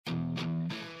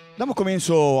Damos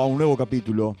comienzo a un nuevo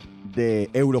capítulo de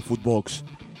Eurofootbox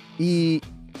y,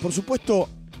 por supuesto,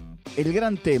 el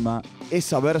gran tema es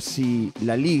saber si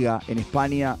la liga en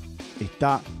España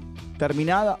está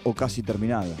terminada o casi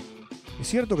terminada. Es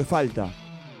cierto que falta,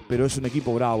 pero es un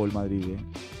equipo bravo el Madrid, ¿eh?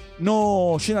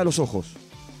 No llena los ojos,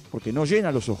 porque no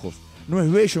llena los ojos. No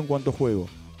es bello en cuanto a juego,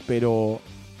 pero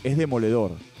es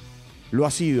demoledor. Lo ha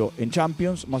sido en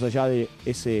Champions, más allá de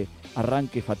ese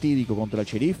arranque fatídico contra el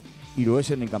Sheriff, y lo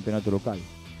es en el campeonato local.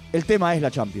 El tema es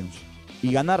la Champions, y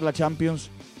ganar la Champions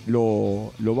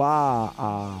lo va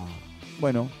a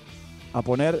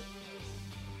poner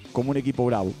como un equipo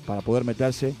bravo para poder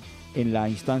meterse en la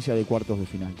instancia de cuartos de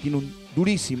final. Tiene un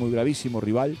durísimo y bravísimo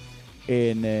rival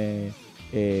en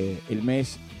el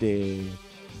mes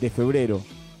de febrero.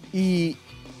 Y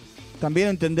también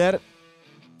entender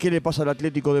qué le pasa al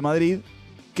Atlético de Madrid,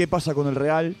 qué pasa con el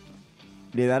Real,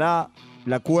 le dará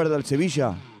la cuerda al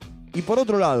Sevilla. Y por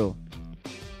otro lado,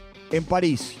 en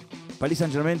París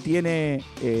Saint-Germain tiene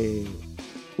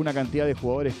una cantidad de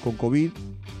jugadores con COVID,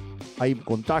 hay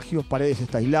contagios, Paredes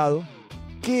está aislado.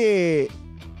 ¿Qué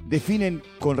definen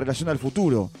con relación al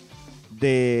futuro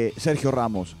de Sergio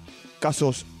Ramos?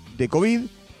 Casos de COVID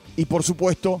y, por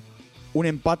supuesto, un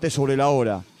empate sobre la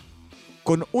hora,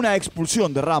 con una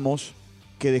expulsión de Ramos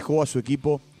que dejó a su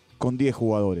equipo con 10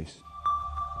 jugadores.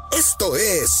 Esto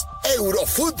es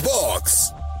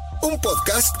Eurofootbox, un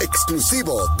podcast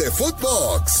exclusivo de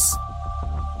Footbox.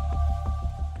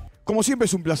 Como siempre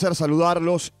es un placer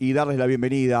saludarlos y darles la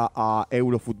bienvenida a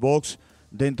Eurofootbox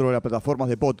dentro de las plataformas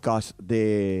de podcast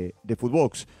de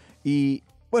Footbox. Y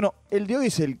bueno, el de hoy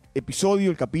es el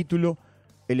episodio, el capítulo,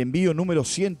 el envío número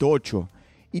 108.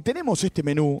 Y tenemos este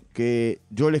menú que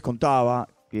yo les contaba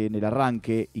que en el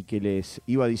arranque y que les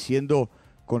iba diciendo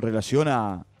con relación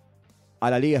a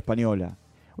la Liga Española.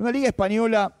 Una Liga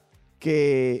Española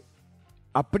que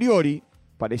a priori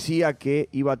parecía que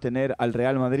iba a tener al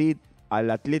Real Madrid,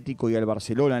 al Atlético y al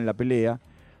Barcelona en la pelea.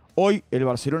 Hoy el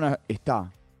Barcelona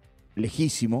está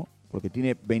lejísimo porque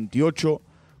tiene 28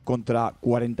 contra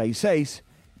 46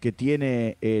 que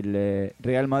tiene el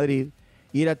Real Madrid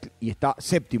y está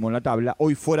séptimo en la tabla,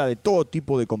 hoy fuera de todo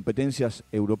tipo de competencias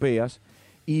europeas.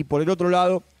 Y por el otro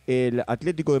lado, el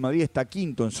Atlético de Madrid está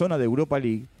quinto en zona de Europa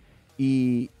League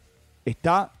y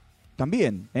está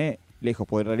también lejos,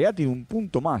 porque en realidad tiene un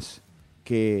punto más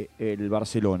que el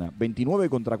Barcelona, 29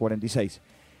 contra 46.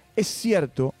 Es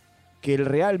cierto que el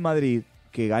Real Madrid,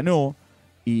 que ganó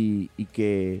y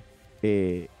que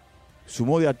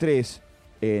sumó de a 3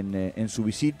 en su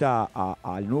visita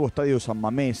al nuevo estadio San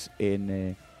Mamés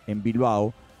en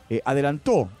Bilbao,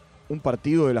 adelantó un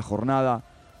partido de la jornada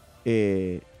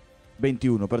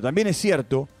 21. Pero también es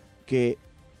cierto que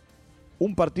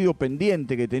un partido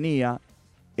pendiente que tenía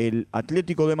el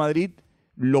Atlético de Madrid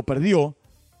lo perdió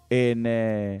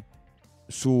en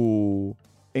su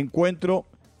encuentro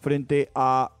frente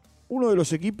a uno de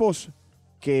los equipos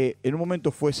que en un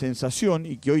momento fue sensación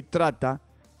y que hoy trata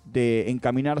de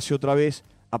encaminarse otra vez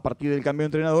a partir del cambio de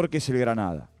entrenador, que es el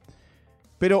Granada.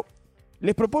 Pero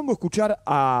les propongo escuchar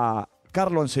a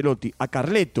Carlo Ancelotti, a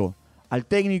Carleto, al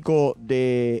técnico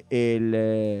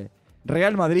del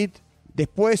Real Madrid,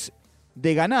 después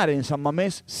de ganar en San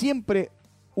Mamés, siempre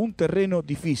un terreno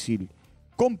difícil,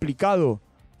 complicado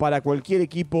para cualquier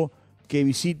equipo que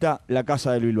visita la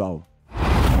casa del Bilbao.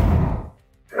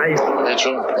 De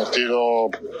hecho, partido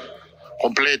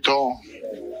completo,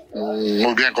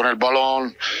 muy bien con el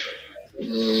balón,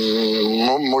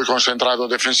 muy concentrado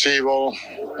defensivo.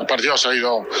 El partido ha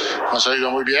salido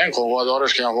muy bien con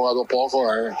jugadores que han jugado poco,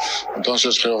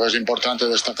 entonces creo que es importante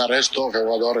destacar esto, que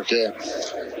jugadores que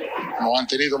no han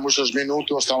tenido muchos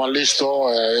minutos, estaban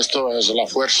listos. Esto es la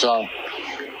fuerza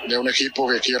de un equipo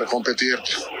que quiere competir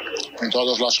en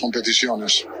todas las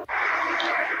competiciones.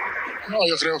 No,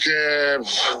 yo creo que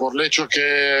por el hecho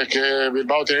que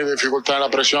Bilbao ha tenido dificultad en la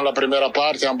presión en la primera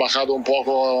parte, han bajado un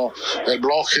poco el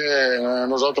bloque.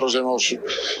 Nosotros hemos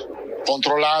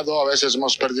controlado, a veces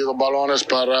hemos perdido balones,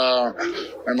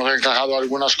 hemos encajado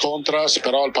algunas contras,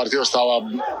 pero el partido estaba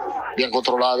bien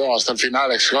controlado hasta el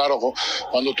final. Es claro,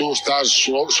 cuando tú estás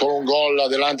solo un gol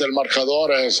adelante del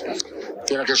marcador,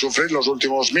 tienes que sufrir los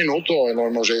últimos minutos y lo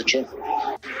hemos hecho.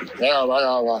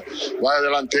 Vaya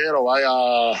delantero, vaya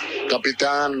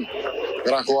capitán,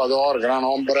 gran jugador, gran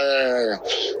hombre,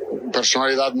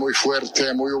 personalidad muy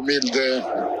fuerte, muy humilde,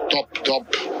 top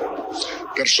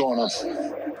persona.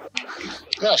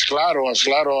 Es claro,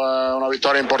 una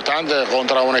victoria importante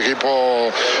contra un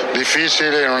equipo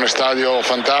difícil, en un estadio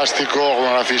fantástico, con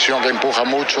una afición que empuja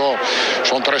mucho.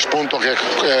 Son 3 puntos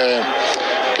que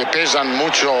pesan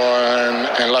mucho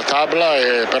en la tabla,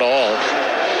 pero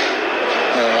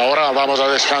ahora ahora vamos a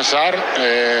descansar,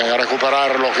 a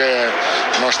recuperar lo que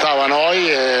no estaban hoy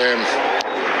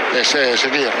y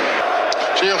seguir.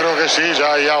 Sí, yo creo que sí,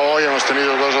 ya hoy hemos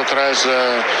tenido 2 o 3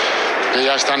 que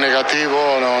ya están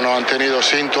negativos, no han tenido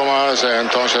síntomas,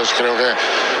 entonces creo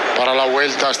que para la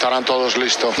vuelta estarán todos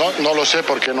listos. No lo sé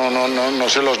porque no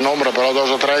sé los nombres, pero 2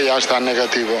 o 3 ya están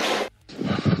negativos.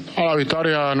 La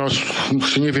victoria nos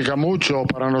significa mucho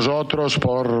para nosotros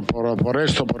por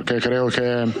esto, porque creo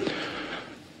que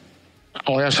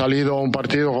hoy ha salido un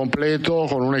partido completo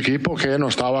con un equipo que no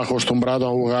estaba acostumbrado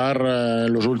a jugar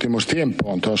en los últimos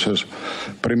tiempos. Entonces,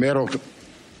 primero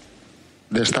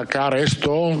destacar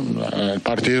esto, el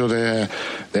partido de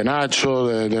Nacho,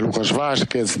 de Lucas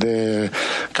Vázquez, de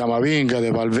Camavinga,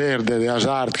 de Valverde, de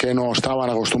Hazard, que no estaban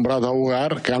acostumbrados a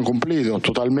jugar, que han cumplido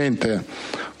totalmente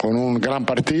con un gran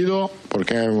partido,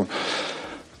 porque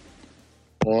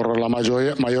por la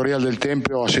mayoría del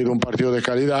tiempo ha sido un partido de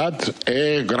calidad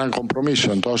y gran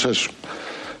compromiso. Entonces,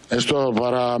 esto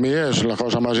para mí es la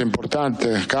cosa más importante,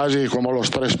 casi como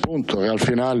los 3 puntos, que al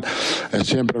final es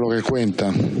siempre lo que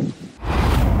cuenta.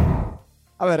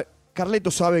 A ver, Carleto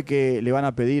sabe que le van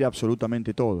a pedir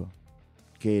absolutamente todo.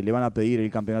 Que le van a pedir el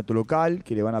campeonato local,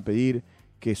 que le van a pedir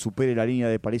que supere la línea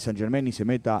de Paris Saint-Germain y se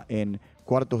meta en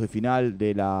cuartos de final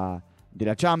de la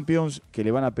Champions, que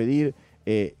le van a pedir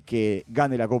que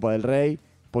gane la Copa del Rey,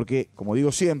 porque, como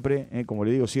digo siempre, como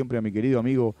le digo siempre a mi querido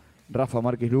amigo Rafa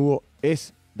Márquez Lugo,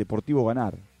 es deportivo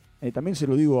ganar. También se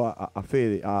lo digo a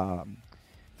Fede, a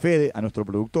nuestro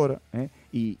productor,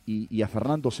 y a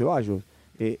Fernando Ceballos.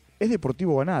 Es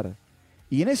deportivo ganar.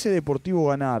 Y en ese deportivo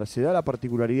ganar se da la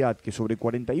particularidad que sobre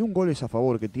 41 goles a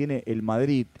favor que tiene el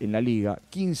Madrid en la Liga,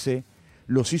 15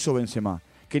 los hizo Benzema.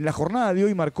 Que en la jornada de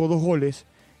hoy marcó 2 goles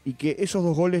y que esos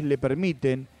 2 goles le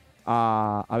permiten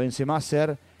a Benzema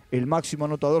ser el máximo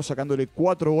anotador, sacándole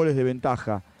 4 goles de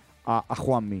ventaja a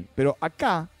Juanmi. Pero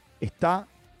acá está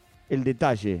el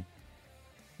detalle.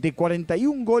 De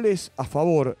 41 goles a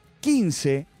favor,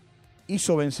 15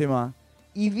 hizo Benzema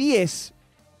y 10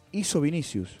 hizo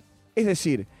Vinicius. Es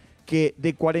decir, que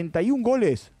de 41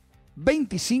 goles,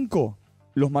 25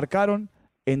 los marcaron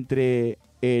entre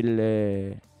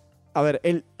el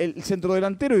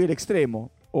centrodelantero y el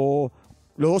extremo, o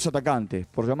los 2 atacantes,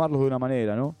 por llamarlos de una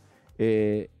manera, ¿no?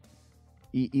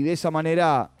 Y de esa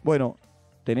manera, bueno,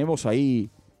 tenemos ahí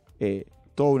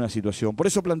toda una situación. Por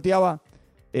eso planteaba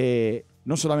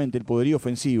no solamente el poderío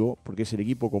ofensivo, porque es el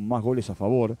equipo con más goles a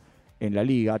favor en la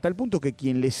Liga, a tal punto que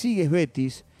quien le sigue es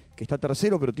Betis, que está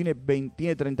tercero, pero tiene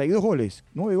 32 goles,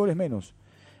 9 goles menos.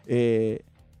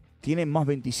 Tiene más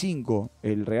 25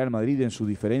 el Real Madrid en su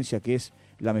diferencia, que es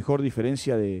la mejor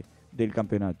diferencia del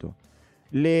campeonato.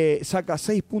 Le saca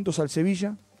 6 puntos al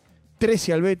Sevilla,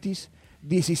 13 al Betis,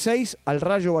 16 al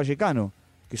Rayo Vallecano,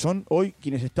 que son hoy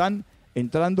quienes están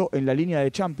entrando en la línea de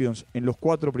Champions, en los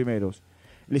 4 primeros.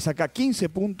 Le saca 15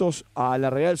 puntos a la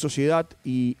Real Sociedad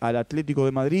y al Atlético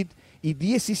de Madrid, y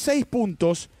 16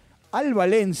 puntos al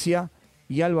Valencia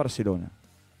y al Barcelona.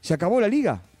 ¿Se acabó la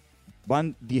Liga?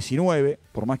 Van 19,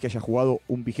 por más que haya jugado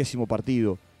un 20º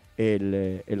partido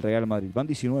el Real Madrid. Van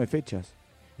 19 fechas.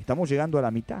 Estamos llegando a la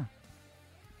mitad.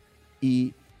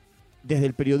 Y desde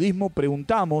el periodismo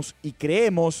preguntamos y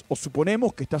creemos o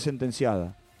suponemos que está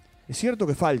sentenciada. Es cierto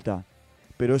que falta,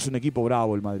 pero es un equipo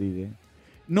bravo el Madrid.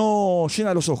 No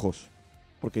llena los ojos,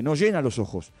 porque no llena los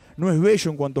ojos. No es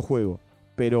bello en cuanto a juego,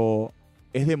 pero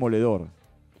es demoledor.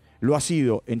 Lo ha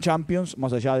sido en Champions,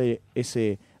 más allá de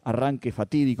ese arranque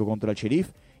fatídico contra el Sheriff,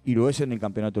 y lo es en el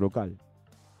campeonato local.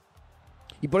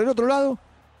 Y por el otro lado,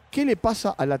 ¿qué le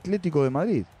pasa al Atlético de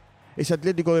Madrid? Ese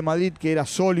Atlético de Madrid que era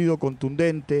sólido,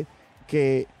 contundente,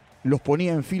 que los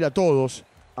ponía en fila todos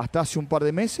hasta hace un par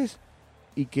de meses,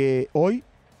 y que hoy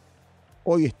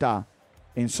está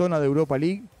en zona de Europa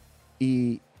League,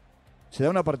 y se da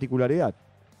una particularidad,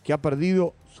 que ha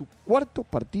perdido su 4º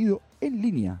partido en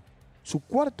línea. Su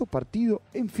 4º partido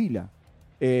en fila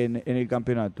en el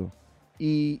campeonato.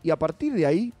 Y a partir de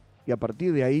ahí,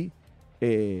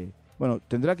 bueno,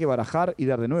 tendrá que barajar y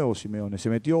dar de nuevo Simeone. Se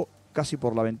metió casi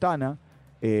por la ventana,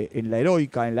 en la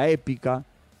heroica, en la épica,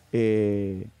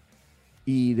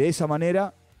 y de esa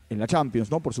manera, en la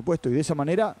Champions, ¿no? Por supuesto, y de esa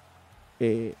manera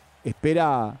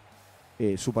espera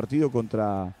su partido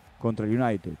contra el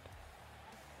United.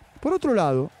 Por otro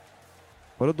lado,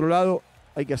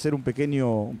 hay que hacer un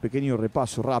pequeño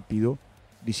repaso rápido,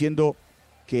 diciendo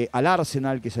que al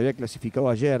Arsenal, que se había clasificado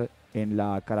ayer en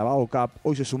la Carabao Cup,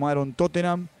 hoy se sumaron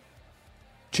Tottenham,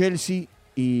 Chelsea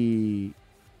y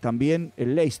también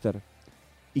el Leicester.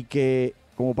 Y que,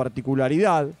 como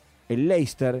particularidad, el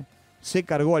Leicester se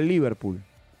cargó al Liverpool.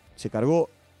 Se cargó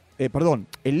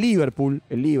el Liverpool,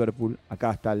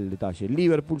 acá está el detalle, el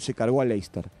Liverpool se cargó al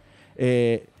Leicester.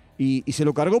 Y se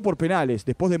lo cargó por penales,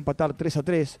 después de empatar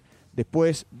 3-3,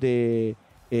 después de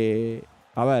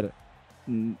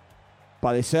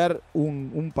padecer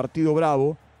un partido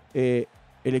bravo. El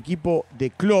equipo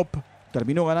de Klopp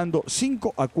terminó ganando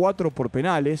 5-4 por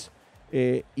penales,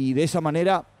 y de esa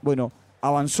manera, bueno,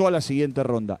 avanzó a la siguiente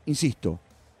ronda. Insisto,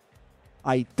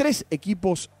 hay 3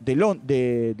 equipos de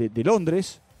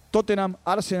Londres: Tottenham,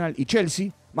 Arsenal y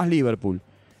Chelsea, más Liverpool.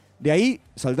 De ahí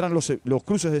saldrán los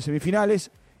cruces de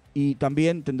semifinales, y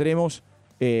también tendremos,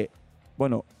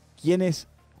 quienes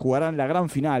jugarán la gran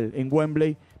final en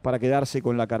Wembley para quedarse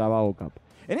con la Carabao Cup.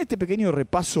 En este pequeño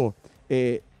repaso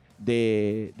del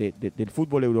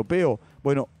fútbol europeo,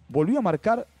 bueno, volvió a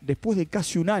marcar después de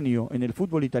casi un año en el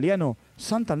fútbol italiano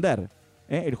Santander,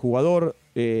 el jugador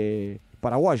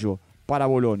paraguayo para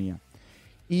Bolonia.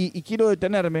 Y quiero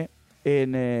detenerme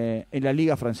en la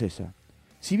liga francesa.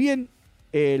 Si bien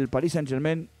el Paris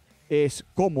Saint-Germain es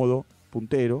cómodo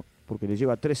puntero, porque le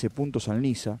lleva 13 puntos al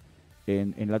Niza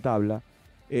en la tabla,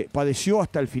 padeció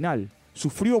hasta el final.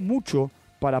 Sufrió mucho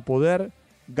para poder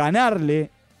ganarle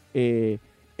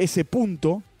ese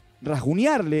punto,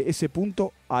 rasguñarle ese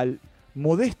punto al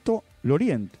modesto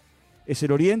Lorient. Es el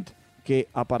Lorient que,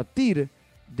 a partir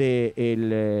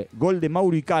del gol de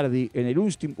Mauro Icardi en el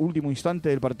último instante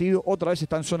del partido, otra vez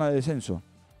está en zona de descenso.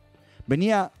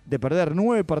 Venía de perder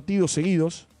 9 partidos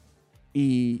seguidos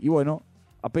y bueno,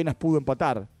 apenas pudo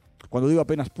empatar. Cuando digo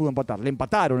apenas pudo empatar, le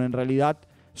empataron en realidad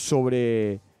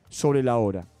sobre la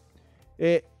hora.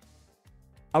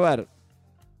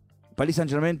 Paris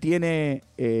Saint-Germain tiene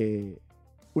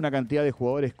una cantidad de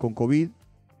jugadores con COVID.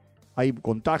 Hay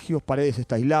contagios, Paredes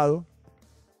está aislado.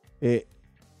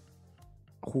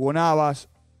 Jugó Navas,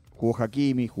 jugó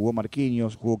Hakimi, jugó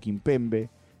Marquinhos, jugó Kimpembe.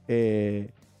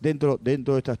 Dentro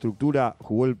de esta estructura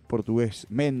jugó el portugués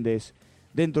Méndez.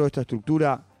 Dentro de esta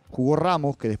estructura jugó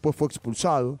Ramos, que después fue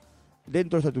expulsado.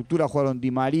 Dentro de esta estructura jugaron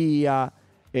Di María,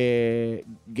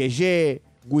 Gueye,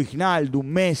 Wijnaldum,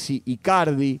 Messi,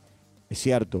 Icardi. Es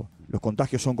cierto, los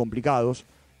contagios son complicados,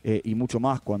 y mucho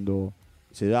más cuando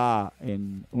se da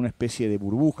en una especie de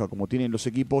burbuja como tienen los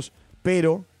equipos,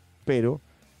 pero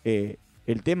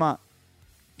el tema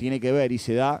tiene que ver y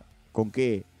se da con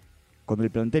que con el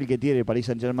plantel que tiene el Paris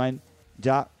Saint-Germain,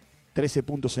 ya 13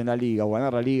 puntos en la liga o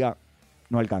ganar la liga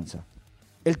no alcanza.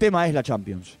 El tema es la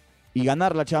Champions, y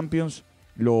ganar la Champions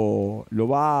lo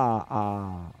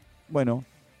va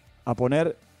a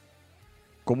poner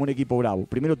como un equipo bravo.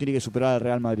 Primero tiene que superar al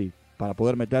Real Madrid para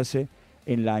poder meterse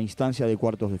en la instancia de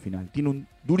cuartos de final. Tiene un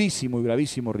durísimo y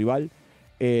gravísimo rival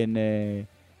en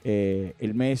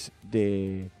el mes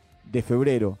de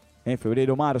febrero,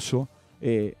 febrero-marzo.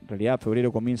 En realidad,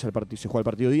 febrero comienza el partido, se juega el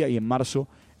partido de día, y en marzo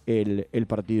el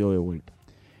partido de vuelta.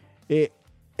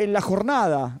 En la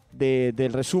jornada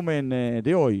del resumen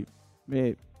de hoy,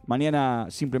 mañana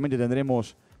simplemente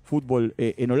tendremos fútbol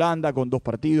en Holanda con 2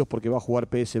 partidos, porque va a jugar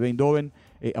PSV Eindhoven.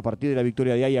 A partir de la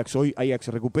victoria de Ajax hoy, Ajax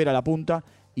recupera la punta,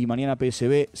 y mañana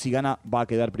PSV, si gana, va a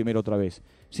quedar primero otra vez.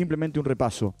 Simplemente un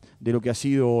repaso de lo que ha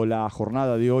sido la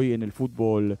jornada de hoy en el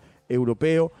fútbol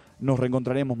europeo. Nos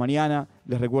reencontraremos mañana.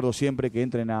 Les recuerdo siempre que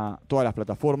entren a todas las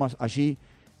plataformas. Allí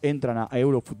entran a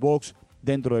Eurofootbox,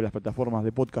 dentro de las plataformas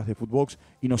de podcast de Footbox,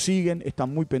 y nos siguen,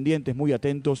 están muy pendientes, muy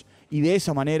atentos, y de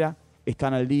esa manera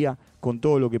están al día con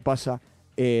todo lo que pasa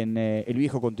en el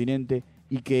viejo continente,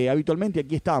 y que habitualmente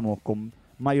aquí estamos con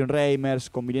Marion Reimers,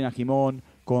 con Milena Gimón,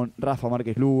 con Rafa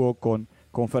Márquez Lugo, con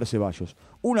Fer Ceballos.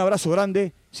 Un abrazo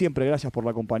grande, siempre gracias por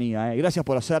la compañía, gracias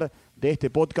por hacer de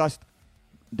este podcast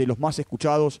de los más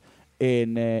escuchados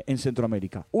en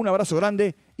Centroamérica. Un abrazo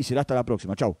grande y será hasta la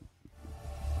próxima. Chau.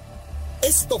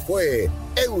 Esto fue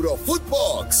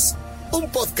Eurofootbox, un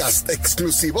podcast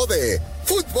exclusivo de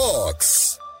Footbox.